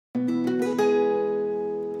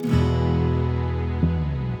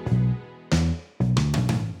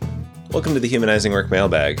Welcome to the Humanizing Work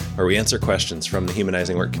Mailbag, where we answer questions from the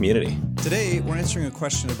Humanizing Work community. Today, we're answering a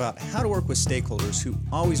question about how to work with stakeholders who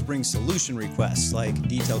always bring solution requests like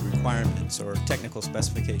detailed requirements or technical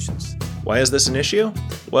specifications. Why is this an issue?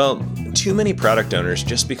 Well, too many product owners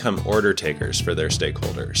just become order takers for their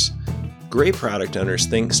stakeholders. Great product owners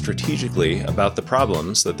think strategically about the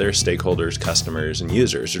problems that their stakeholders, customers, and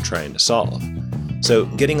users are trying to solve. So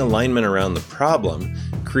getting alignment around the problem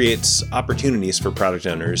creates opportunities for product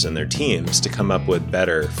owners and their teams to come up with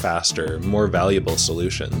better, faster, more valuable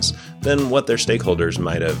solutions than what their stakeholders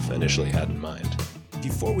might have initially had in mind.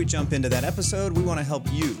 Before we jump into that episode, we want to help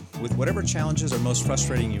you with whatever challenges are most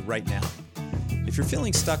frustrating you right now. If you're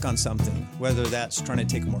feeling stuck on something, whether that's trying to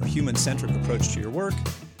take a more human-centric approach to your work,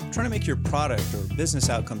 trying to make your product or business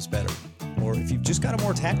outcomes better, or if you've just got a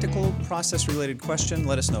more tactical, process-related question,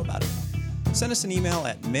 let us know about it. Send us an email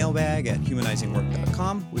at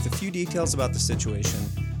mailbag@humanizingwork.com with a few details about the situation,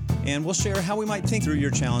 and we'll share how we might think through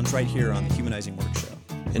your challenge right here on the Humanizing Work Show.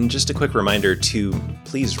 And just a quick reminder to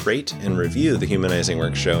please rate and review the Humanizing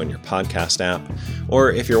Work Show in your podcast app.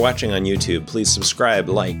 Or if you're watching on YouTube, please subscribe,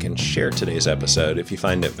 like, and share today's episode if you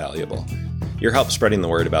find it valuable. Your help spreading the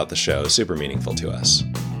word about the show is super meaningful to us.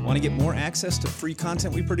 Want to get more access to free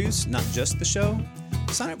content we produce, not just the show?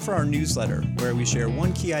 Sign up for our newsletter, where we share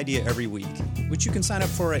one key idea every week, which you can sign up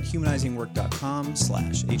for at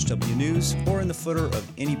humanizingwork.com/HWnews or in the footer of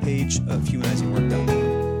any page of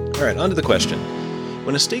humanizingwork.com. All right, on to the question.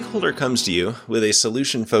 When a stakeholder comes to you with a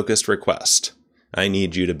solution-focused request, I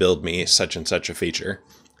need you to build me such and such a feature,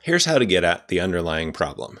 here's how to get at the underlying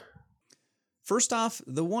problem. First off,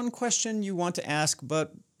 the one question you want to ask,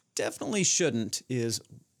 but definitely shouldn't, is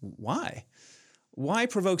why? Why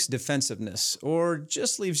provokes defensiveness, or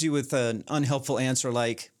just leaves you with an unhelpful answer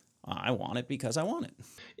like, I want it because I want it.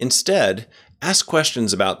 Instead, ask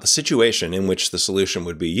questions about the situation in which the solution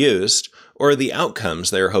would be used, or the outcomes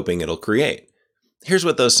they are hoping it'll create. Here's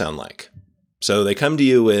what those sound like. So they come to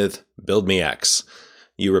you with, build me X.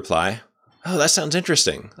 You reply, oh, that sounds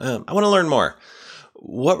interesting. I want to learn more.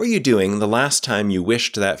 What were you doing the last time you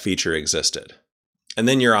wished that feature existed? And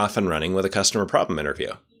then you're off and running with a customer problem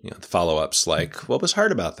interview. The follow-ups like, what was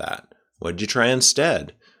hard about that? What did you try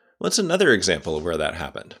instead? What's another example of where that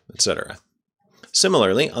happened? Etc.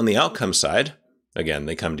 Similarly, on the outcome side, again,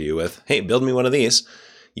 they come to you with, hey, build me one of these.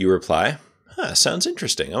 You reply, sounds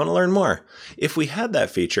interesting. I want to learn more. If we had that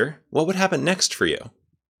feature, what would happen next for you?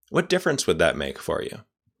 What difference would that make for you?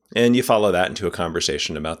 And you follow that into a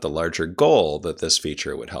conversation about the larger goal that this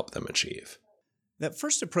feature would help them achieve. That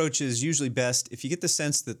first approach is usually best if you get the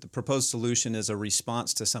sense that the proposed solution is a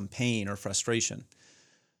response to some pain or frustration.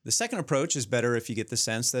 The second approach is better if you get the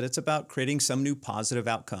sense that it's about creating some new positive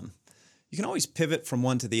outcome. You can always pivot from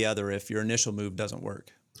one to the other if your initial move doesn't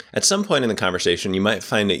work. At some point in the conversation, you might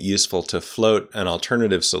find it useful to float an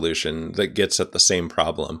alternative solution that gets at the same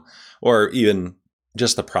problem, or even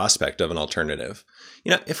just the prospect of an alternative.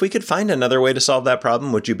 If we could find another way to solve that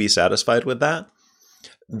problem, would you be satisfied with that?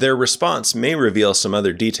 Their response may reveal some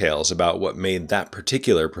other details about what made that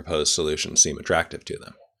particular proposed solution seem attractive to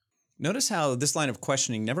them. Notice how this line of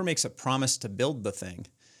questioning never makes a promise to build the thing.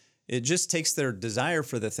 It just takes their desire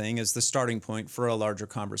for the thing as the starting point for a larger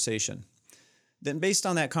conversation. Then based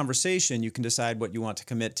on that conversation, you can decide what you want to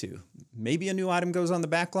commit to. Maybe a new item goes on the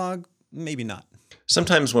backlog, maybe not.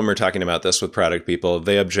 Sometimes when we're talking about this with product people,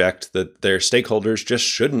 they object that their stakeholders just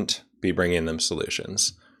shouldn't be bringing them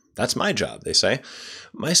solutions. That's my job, they say.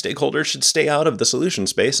 My stakeholders should stay out of the solution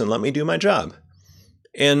space and let me do my job.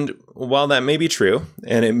 And while that may be true,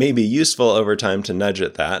 and it may be useful over time to nudge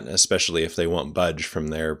at that, especially if they won't budge from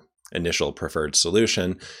their initial preferred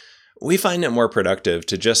solution, we find it more productive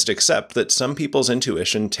to just accept that some people's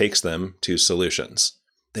intuition takes them to solutions.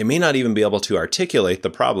 They may not even be able to articulate the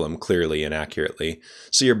problem clearly and accurately,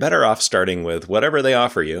 so you're better off starting with whatever they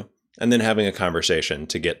offer you, and then having a conversation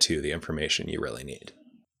to get to the information you really need.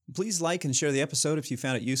 Please like and share the episode if you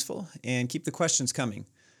found it useful, and keep the questions coming.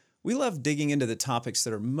 We love digging into the topics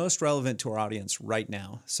that are most relevant to our audience right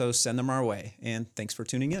now, so send them our way, and thanks for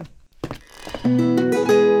tuning in.